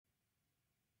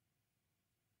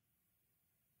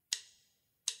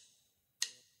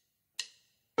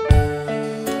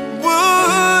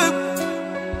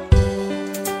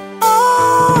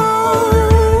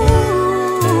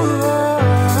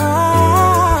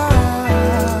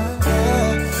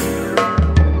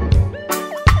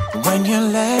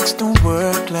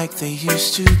like they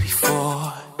used to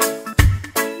before.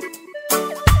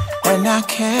 And I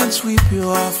can't sweep you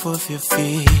off of your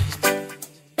feet.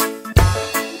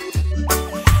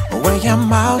 Where your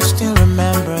mouth still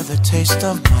remember the taste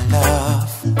of my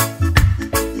love.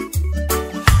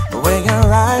 Where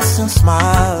your eyes still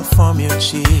smile from your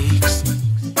cheeks.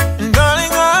 And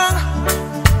darling, I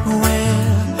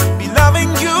will be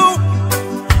loving you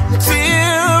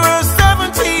till we're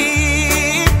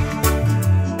 17.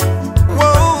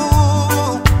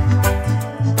 Whoa,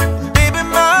 baby,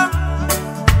 my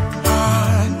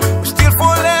heart will still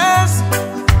for less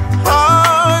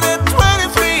hard at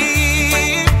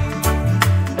 23.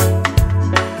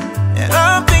 And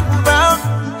I'm thinking about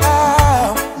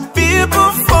how people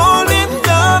fall in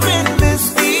love in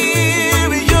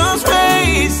mysterious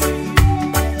ways.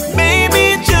 Maybe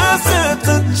just a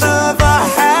touch of a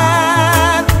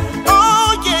hand. Oh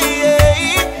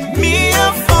yeah, me, I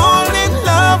fall in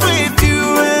love with you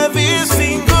every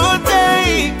single day.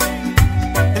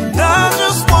 And I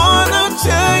just wanna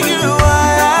tell you I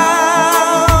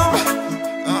am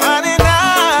running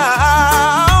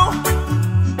out.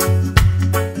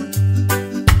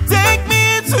 Take me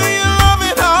into your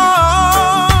loving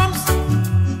arms.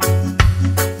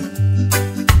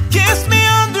 Kiss me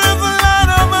under the light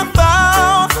of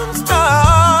 1,000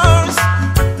 stars.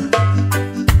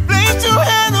 Place your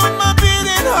hand on my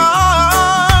beating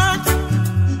heart.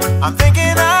 I'm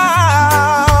thinking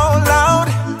out loud.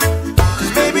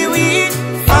 'Cause baby, we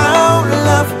found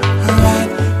love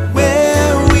right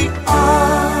where we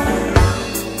are.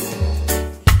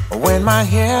 When my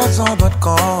hair's all but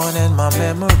gone and my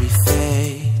memory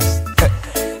fades,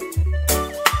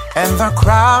 and the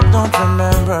crowd don't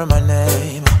remember my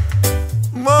name.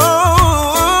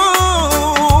 Whoa,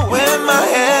 when my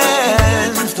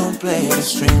hands don't play the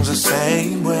strings the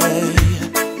same way,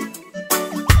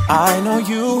 I know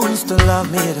you still love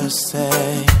me the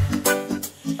same.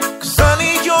 'Cause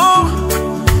honey, your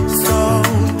soul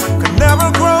could never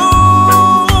grow